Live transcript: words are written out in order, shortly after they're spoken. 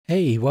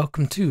Hey,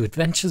 welcome to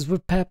Adventures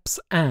with Peps,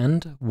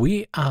 and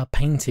we are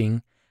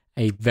painting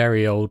a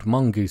very old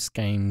Mongoose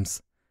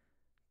games,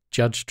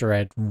 Judge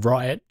Dredd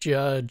Riot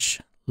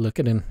Judge. Look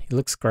at him, he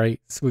looks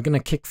great. So we're going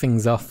to kick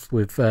things off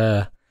with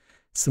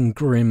some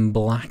grim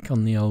black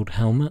on the old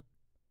helmet.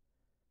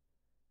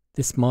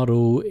 This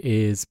model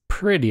is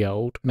pretty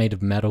old, made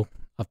of metal.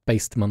 I've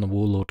based him on the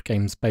Warlord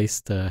Games base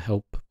to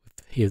help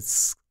with his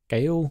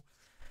scale.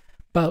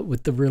 But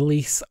with the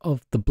release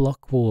of the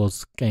Block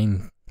Wars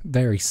game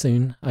very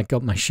soon, I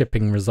got my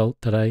shipping result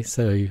today,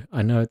 so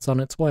I know it's on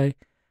its way.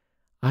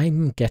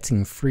 I'm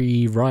getting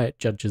 3 Riot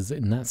Judges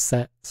in that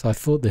set, so I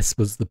thought this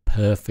was the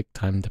perfect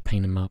time to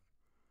paint him up.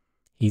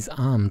 He's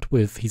armed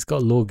with, he's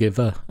got a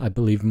Lawgiver, I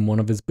believe, in one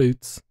of his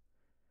boots.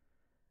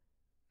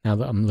 Now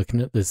that I'm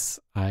looking at this,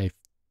 I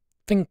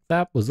think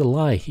that was a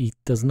lie. He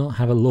does not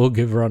have a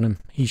Lawgiver on him.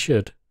 He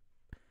should.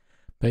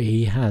 But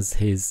he has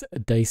his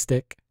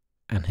Daystick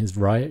and his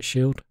Riot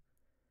Shield.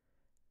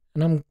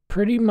 And I'm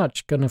pretty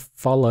much going to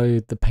follow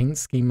the paint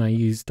scheme I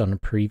used on a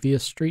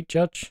previous Street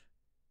Judge.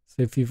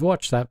 So if you've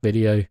watched that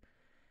video,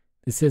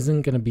 this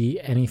isn't going to be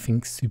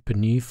anything super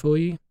new for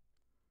you.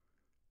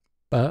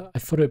 But I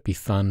thought it'd be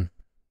fun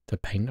to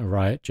paint a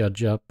Riot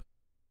Judge up.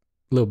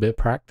 A little bit of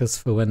practice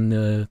for when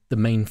the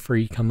main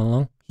 3 come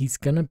along. He's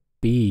going to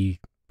be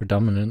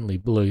predominantly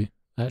blue.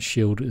 That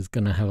shield is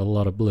going to have a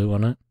lot of blue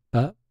on it.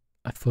 But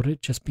I thought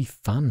it'd just be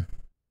fun.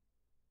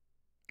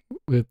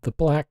 With the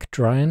black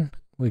drying,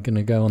 we're going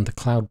to go on to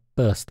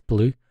Cloudburst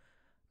Blue. I'm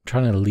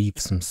trying to leave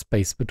some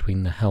space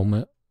between the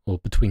helmet or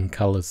between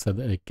colours so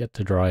that they get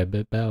to dry a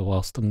bit better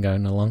whilst I'm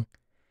going along.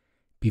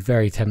 Be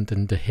very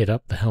tempting to hit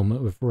up the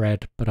helmet with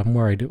red, but I'm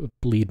worried it would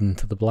bleed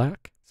into the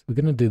black. So we're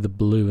going to do the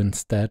blue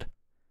instead.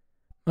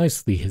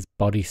 Mostly his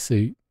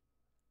bodysuit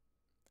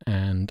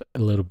and a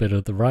little bit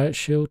of the Riot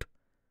Shield.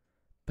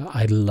 But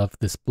I love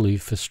this blue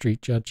for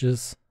Street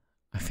Judges.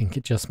 I think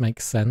it just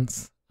makes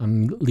sense.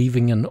 I'm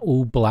leaving an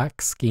all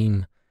black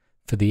scheme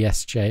for the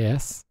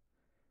SJS,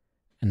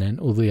 and then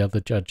all the other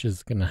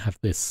judges are going to have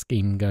this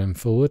scheme going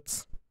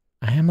forwards.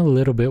 I am a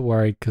little bit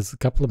worried because a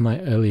couple of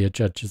my earlier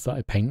judges that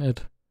I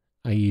painted,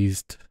 I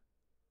used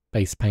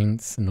base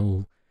paints and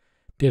all,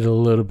 did a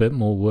little bit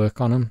more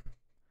work on them,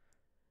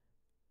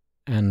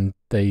 and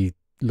they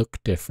look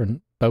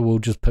different, but we'll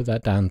just put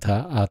that down to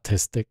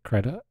artistic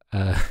credit.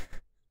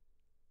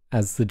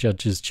 As the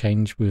judges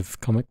change with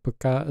comic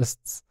book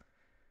artists,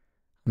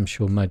 I'm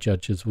sure my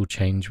judges will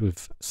change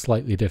with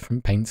slightly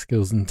different paint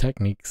skills and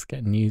techniques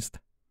getting used.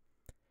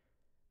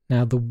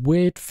 Now the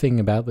weird thing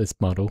about this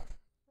model,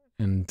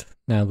 and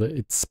now that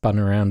it's spun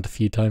around a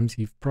few times,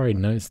 you've probably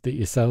noticed it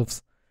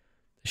yourselves,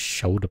 the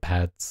shoulder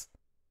pads.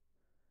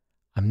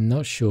 I'm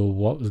not sure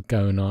what was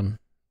going on.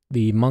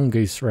 The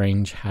Mongoose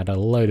range had a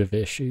load of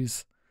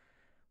issues,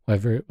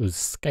 whether it was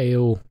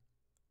scale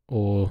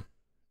or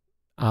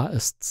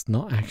artists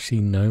not actually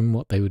knowing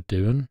what they were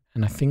doing.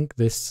 And I think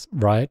this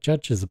Riot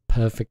Judge is a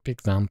perfect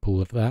example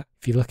of that.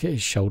 If you look at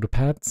his shoulder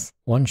pads,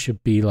 one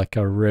should be like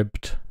a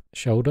ribbed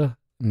shoulder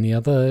and the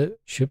other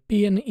should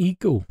be an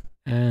eagle.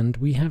 And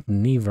we have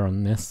neither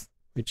on this,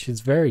 which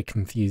is very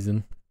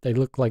confusing. They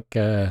look like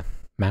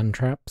man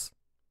traps.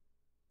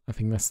 I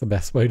think that's the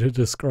best way to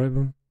describe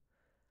them.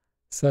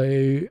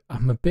 So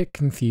I'm a bit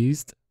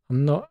confused.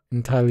 I'm not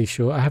entirely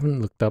sure. I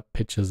haven't looked up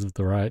pictures of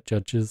the Riot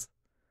Judges,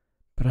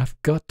 but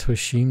I've got to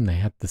assume they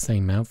had the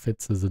same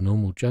outfits as a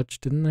normal judge,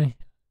 didn't they?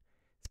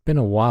 It's been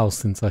a while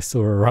since I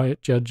saw a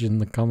Riot Judge in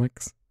the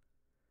comics.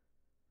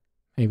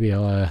 Maybe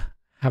I'll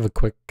have a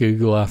quick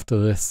Google after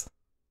this.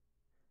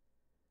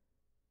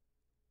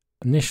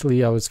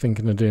 Initially I was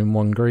thinking of doing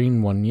one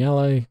green, one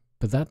yellow,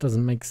 but that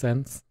doesn't make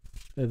sense.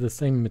 They're the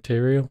same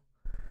material.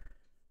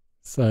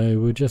 So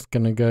we're just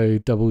going to go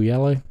double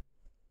yellow.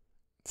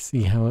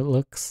 See how it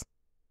looks.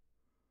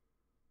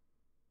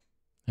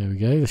 There we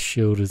go, the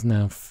shield is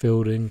now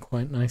filled in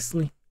quite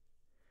nicely.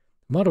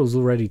 The model's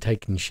already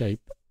taken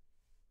shape.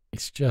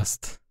 It's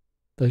just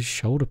those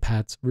shoulder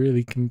pads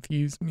really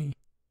confuse me.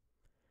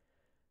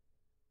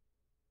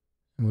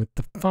 And with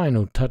the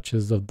final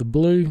touches of the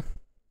blue,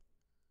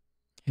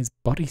 his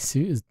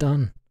bodysuit is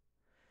done.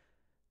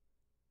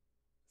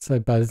 So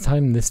by the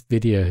time this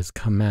video has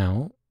come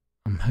out,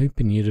 I'm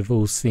hoping you'd have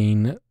all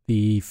seen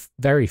the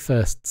very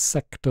first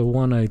Sector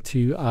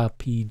 102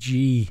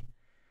 RPG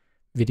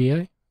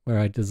video, where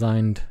I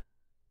designed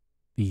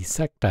the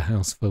sector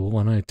house for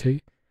 102.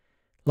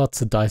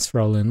 Lots of dice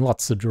rolling,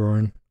 lots of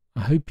drawing.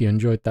 I hope you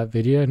enjoyed that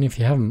video, and if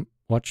you haven't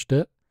watched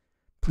it,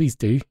 please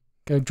do.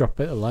 Go drop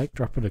it a like,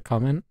 drop it a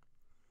comment.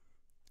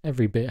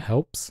 Every bit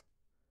helps.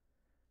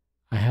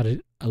 I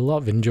had a lot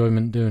of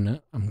enjoyment doing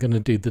it. I'm going to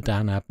do the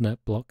Dan Abnett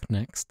block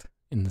next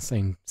in the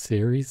same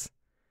series.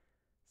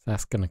 So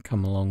that's going to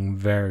come along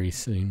very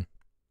soon.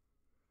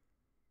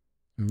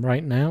 And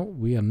right now,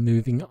 we are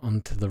moving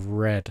on to the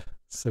red.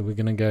 So we're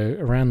going to go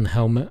around the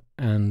helmet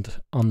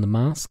and on the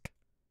mask.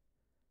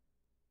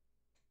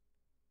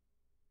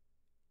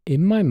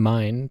 In my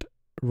mind,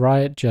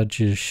 Riot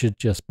Judges should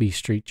just be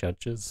Street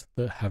Judges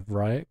that have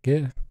Riot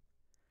gear.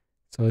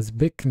 So I was a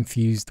bit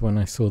confused when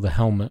I saw the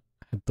helmet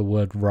had the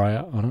word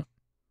riot on it.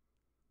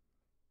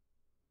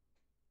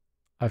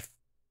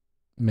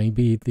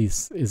 Maybe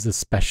this is a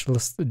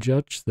specialist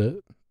judge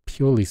that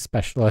purely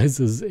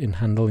specializes in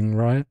handling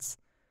riots.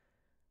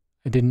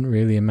 I didn't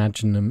really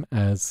imagine them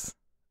as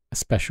a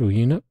special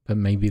unit, but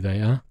maybe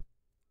they are.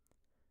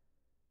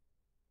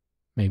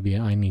 Maybe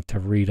I need to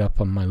read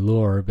up on my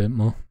lore a bit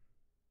more.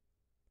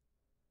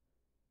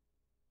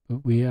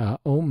 But we are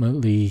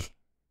ultimately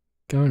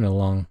going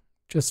along,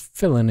 just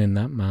filling in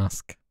that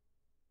mask.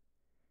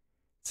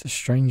 It's a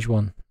strange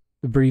one.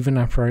 The breathing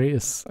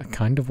apparatus, I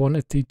kind of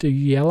wanted to do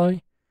yellow,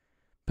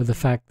 but the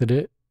fact that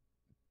it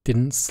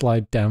didn't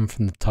slide down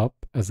from the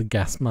top as a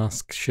gas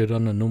mask should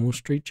on a normal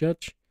street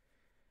judge,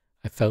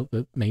 I felt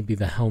that maybe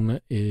the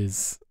helmet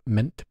is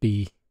meant to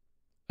be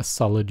a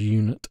solid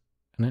unit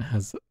and it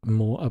has a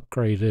more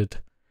upgraded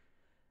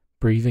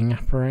breathing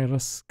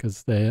apparatus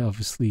because they're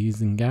obviously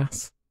using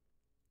gas.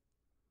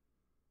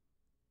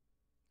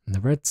 And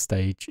the red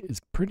stage is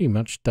pretty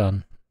much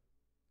done.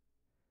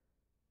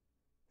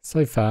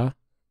 So far,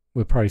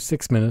 we're probably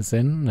 6 minutes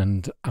in,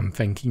 and I'm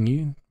thanking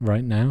you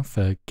right now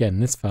for getting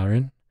this far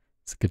in.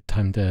 It's a good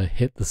time to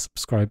hit the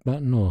subscribe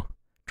button or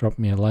drop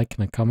me a like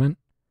and a comment.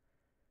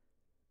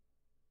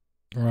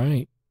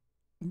 Right,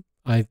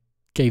 I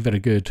gave it a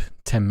good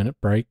 10-minute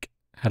break,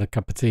 had a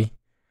cup of tea,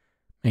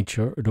 made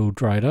sure it all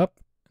dried up,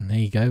 and there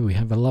you go, we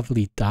have a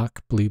lovely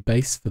dark blue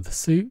base for the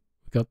suit.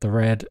 We got the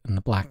red and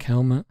the black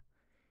helmet.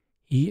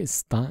 He is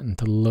starting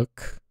to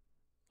look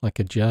like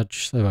a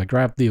judge, so I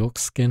grabbed the orc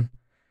skin.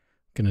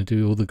 Gonna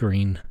do all the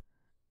green.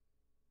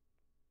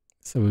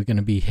 So we're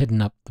gonna be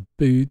hitting up the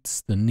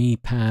boots, the knee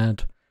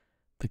pad,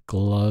 the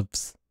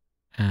gloves,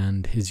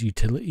 and his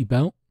utility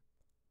belt.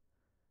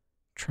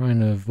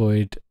 Trying to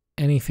avoid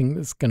anything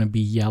that's gonna be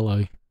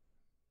yellow.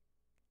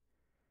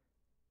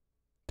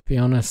 To be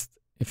honest,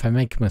 if I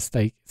make a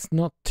mistake, it's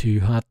not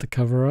too hard to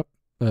cover up,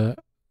 but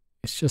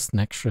it's just an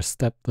extra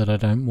step that I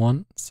don't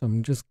want, so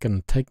I'm just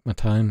gonna take my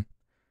time,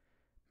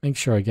 make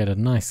sure I get a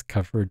nice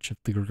coverage of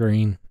the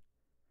green.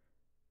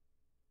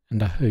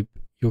 And I hope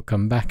you'll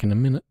come back in a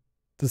minute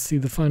to see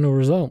the final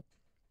result.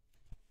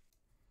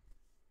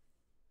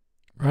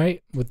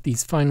 Right, with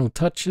these final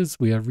touches,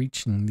 we are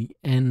reaching the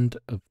end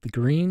of the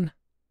green.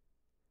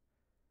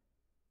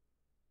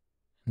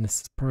 And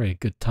this is probably a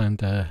good time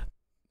to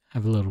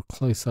have a little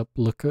close-up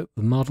look at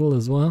the model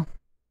as well.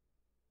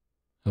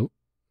 Oh,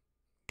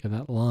 get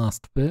that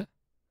last bit.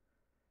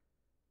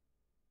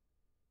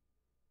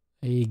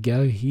 There you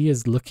go, he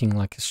is looking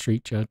like a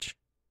street judge.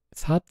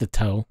 It's hard to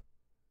tell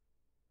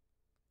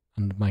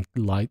under my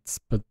lights,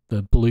 but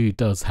the blue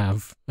does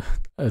have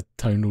a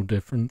tonal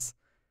difference.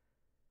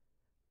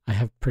 I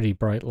have pretty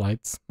bright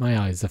lights. My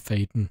eyes are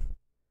fading.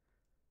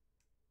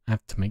 I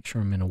have to make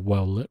sure I'm in a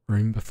well-lit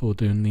room before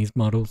doing these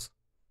models.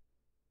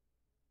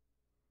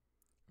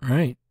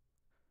 Right.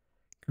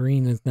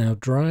 Green is now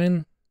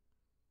drying.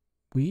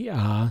 We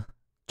are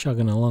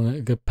chugging along at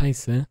a good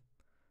pace here.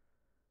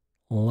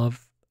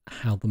 Love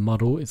how the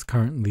model is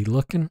currently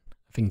looking.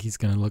 I think he's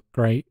going to look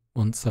great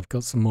once I've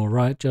got some more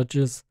riot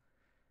judges.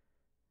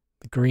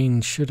 The green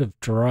should have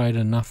dried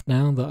enough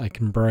now that I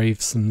can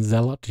brave some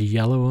zealot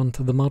yellow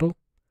onto the model.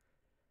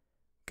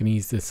 I'm going to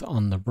use this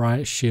on the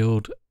riot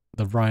shield,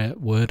 the riot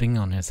wording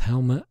on his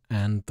helmet,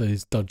 and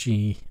those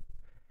dodgy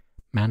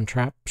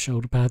man-trap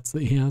shoulder pads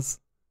that he has.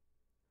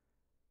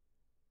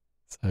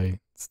 So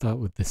start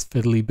with this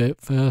fiddly bit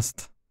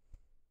first.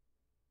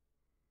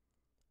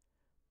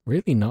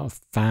 Really not a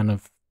fan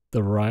of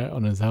the riot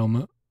on his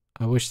helmet.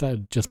 I wish that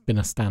had just been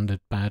a standard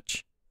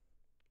badge.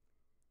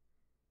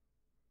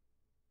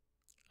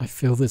 I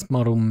feel this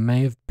model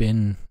may have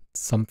been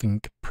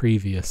something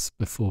previous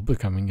before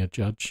becoming a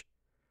judge.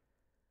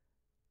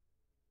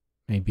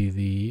 Maybe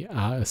the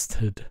artist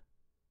had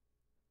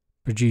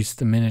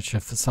produced a miniature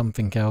for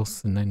something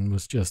else and then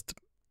was just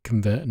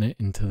converting it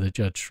into the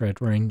Judge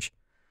Dredd range.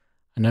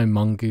 I know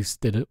Mongoose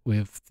did it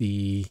with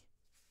the...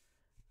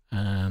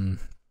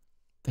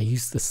 they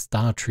used the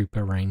Star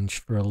Trooper range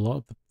for a lot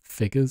of the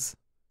figures,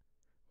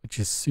 which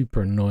is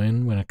super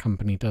annoying when a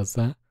company does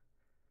that.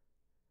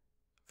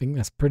 I think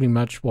that's pretty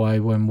much why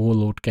when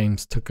Warlord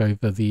Games took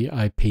over the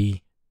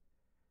IP,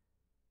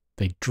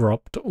 they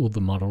dropped all the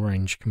model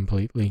range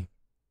completely.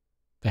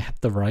 They had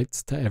the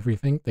rights to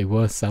everything. They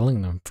were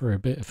selling them for a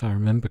bit, if I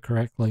remember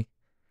correctly.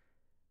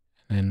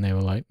 And then they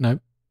were like,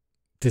 nope,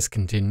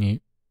 discontinue.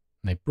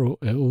 And they brought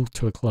it all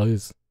to a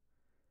close.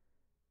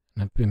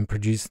 And have been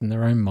producing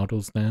their own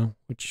models now,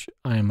 which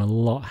I am a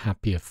lot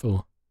happier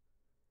for.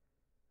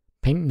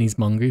 Painting these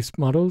Mongoose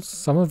models,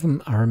 some of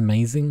them are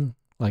amazing,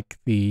 like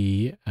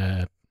the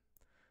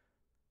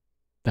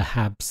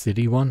Hab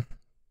City one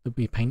that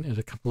we painted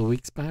a couple of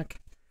weeks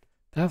back.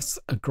 That's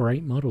a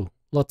great model.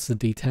 Lots of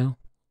detail.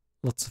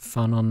 Lots of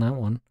fun on that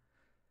one.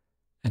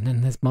 And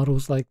then there's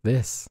models like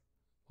this,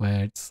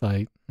 where it's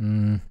like,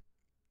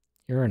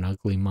 you're an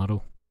ugly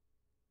model.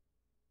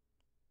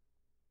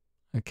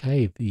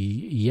 Okay, the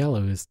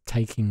yellow is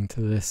taking to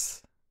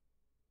this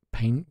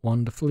paint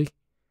wonderfully.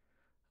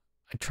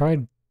 I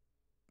tried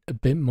a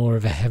bit more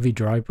of a heavy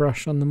dry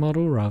brush on the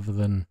model rather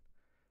than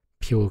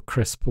pure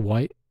crisp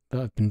white that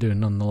I've been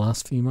doing on the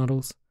last few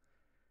models.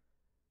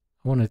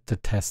 I wanted to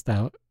test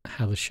out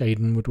how the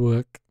shading would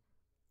work.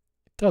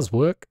 It does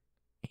work.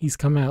 He's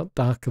come out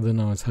darker than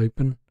I was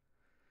hoping.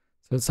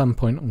 So at some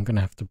point I'm going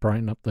to have to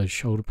brighten up those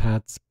shoulder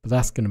pads, but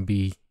that's going to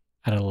be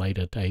at a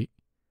later date.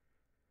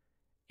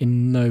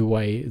 In no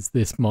way is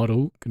this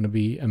model going to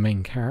be a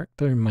main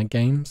character in my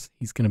games.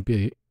 He's going to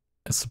be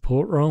a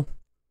support role.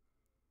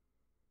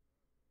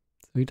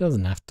 So he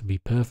doesn't have to be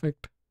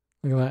perfect.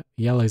 Look at that,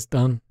 yellow's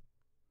done.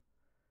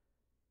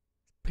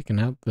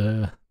 Picking out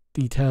the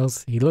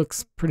details. He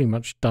looks pretty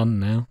much done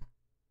now,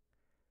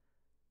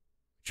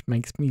 which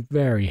makes me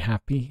very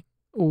happy.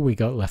 All we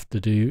got left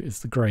to do is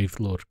the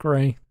Gravelord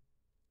Grey,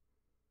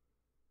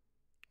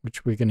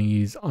 which we're going to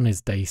use on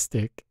his day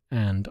stick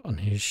and on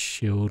his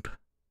shield.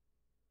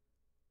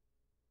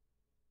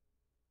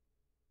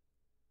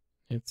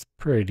 It's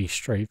pretty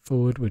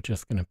straightforward. We're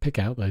just going to pick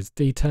out those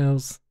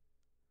details.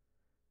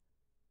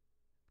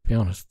 To be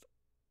honest,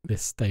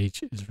 this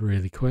stage is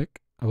really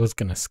quick. I was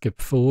going to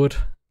skip forward,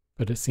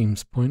 but it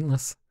seems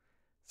pointless.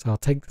 So I'll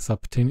take this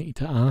opportunity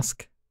to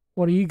ask,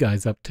 what are you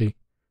guys up to?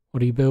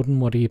 What are you building?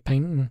 What are you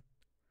painting? Are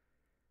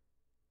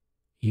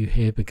you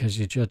here because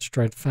you're Judge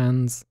Dredd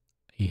fans?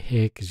 Are you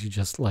here because you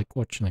just like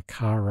watching a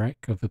car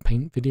wreck of a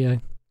paint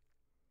video?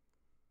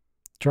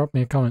 Drop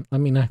me a comment,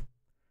 let me know.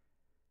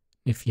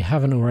 If you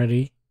haven't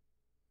already,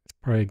 it's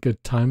probably a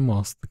good time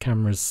whilst the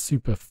camera's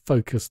super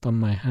focused on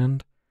my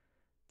hand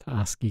to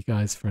ask you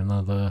guys for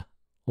another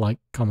like,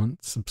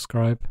 comment,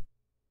 subscribe.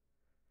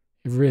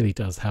 It really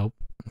does help.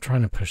 I'm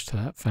trying to push to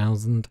that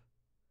 1,000. If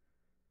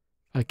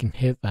I can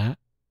hit that,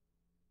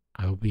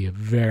 I will be a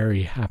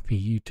very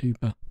happy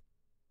YouTuber.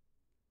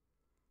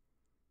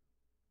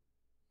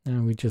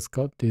 Now we just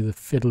got to do the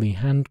fiddly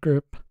hand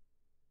grip.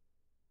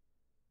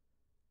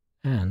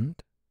 And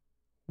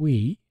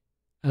we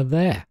are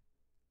there.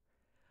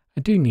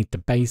 I do need to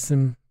base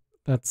him.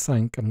 That's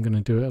something I'm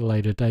going to do at a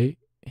later date.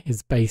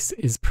 His base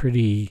is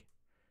pretty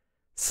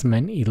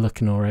cementy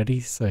looking already,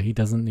 so he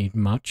doesn't need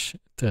much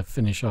to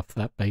finish off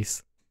that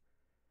base.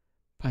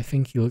 But I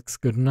think he looks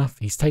good enough.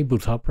 He's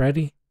tabletop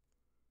ready.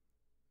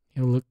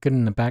 He'll look good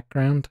in the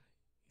background.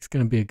 He's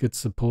going to be a good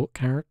support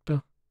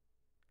character.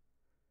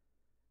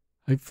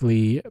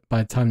 Hopefully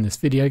by the time this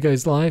video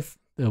goes live,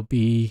 there'll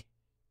be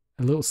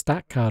a little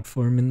stat card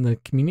for him in the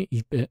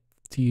community bit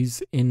to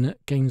use in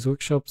Games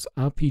Workshop's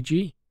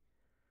RPG.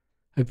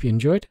 Hope you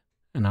enjoyed,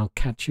 and I'll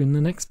catch you in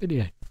the next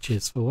video.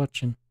 Cheers for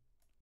watching.